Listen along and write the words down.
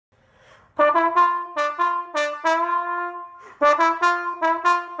A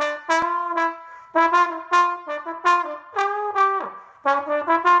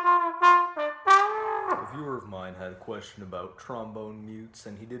viewer of mine had a question about trombone mutes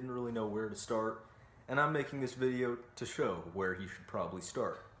and he didn't really know where to start, and I'm making this video to show where he should probably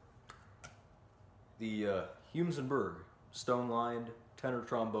start. The Berg Stonelined tenor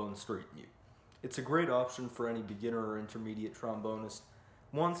trombone straight mute. It's a great option for any beginner or intermediate trombonist.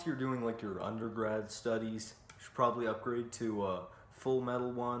 Once you're doing like your undergrad studies, you should probably upgrade to a full metal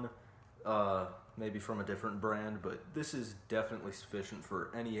one, maybe from a different brand, but this is definitely sufficient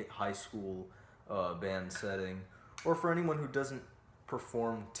for any high school band setting, or for anyone who doesn't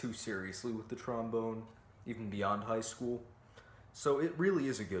perform too seriously with the trombone, even beyond high school. So it really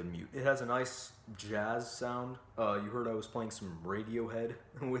is a good mute. It has a nice jazz sound. You heard I was playing some Radiohead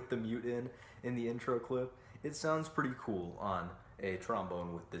with the mute in the intro clip. It sounds pretty cool on a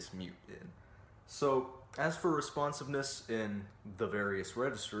trombone with this mute in. So as for responsiveness in the various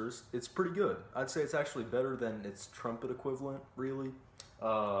registers, it's pretty good. I'd say it's actually better than its trumpet equivalent, really.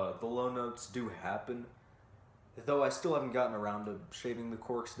 The low notes do happen, though I still haven't gotten around to shaving the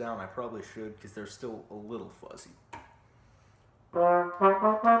corks down. I probably should, because they're still a little fuzzy.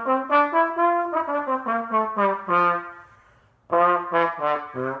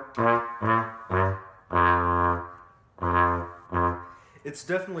 It's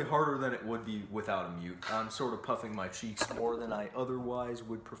definitely harder than it would be without a mute. I'm sort of puffing my cheeks more than I otherwise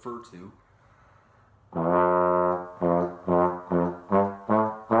would prefer to.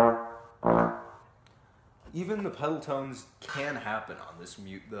 Even the pedal tones can happen on this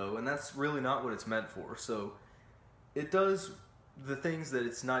mute though, and that's really not what it's meant for. So it does the things that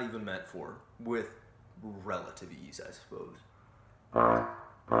it's not even meant for with relative ease, I suppose.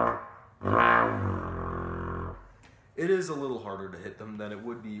 It is a little harder to hit them than it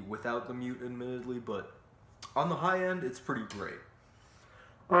would be without the mute, admittedly, but on the high end, it's pretty great.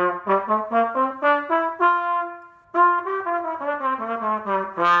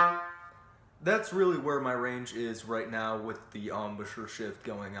 That's really where my range is right now with the embouchure shift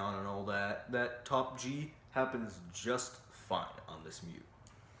going on and all that. That top G happens just fine on this mute.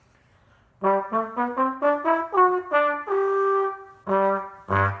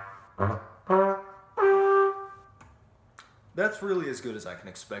 That's really as good as I can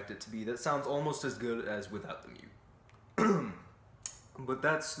expect it to be. That sounds almost as good as without the mute. But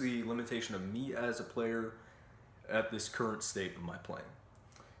that's the limitation of me as a player at this current state of my playing.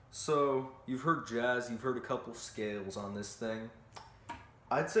 So, you've heard jazz, you've heard a couple scales on this thing.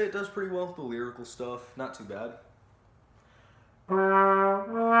 I'd say it does pretty well with the lyrical stuff, not too bad.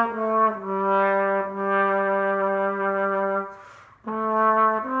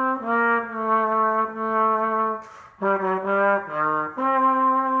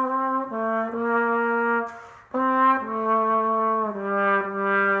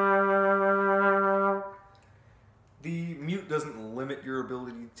 The mute doesn't limit your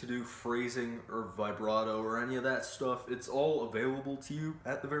ability to do phrasing or vibrato or any of that stuff. It's all available to you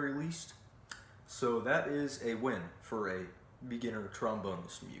at the very least. So that is a win for a beginner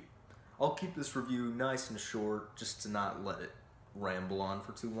trombonist mute. I'll keep this review nice and short just to not let it ramble on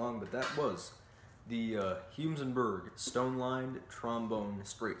for too long, but that was the Berg Stonelined Trombone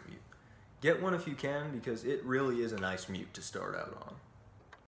Straight Mute. Get one if you can, because it really is a nice mute to start out on.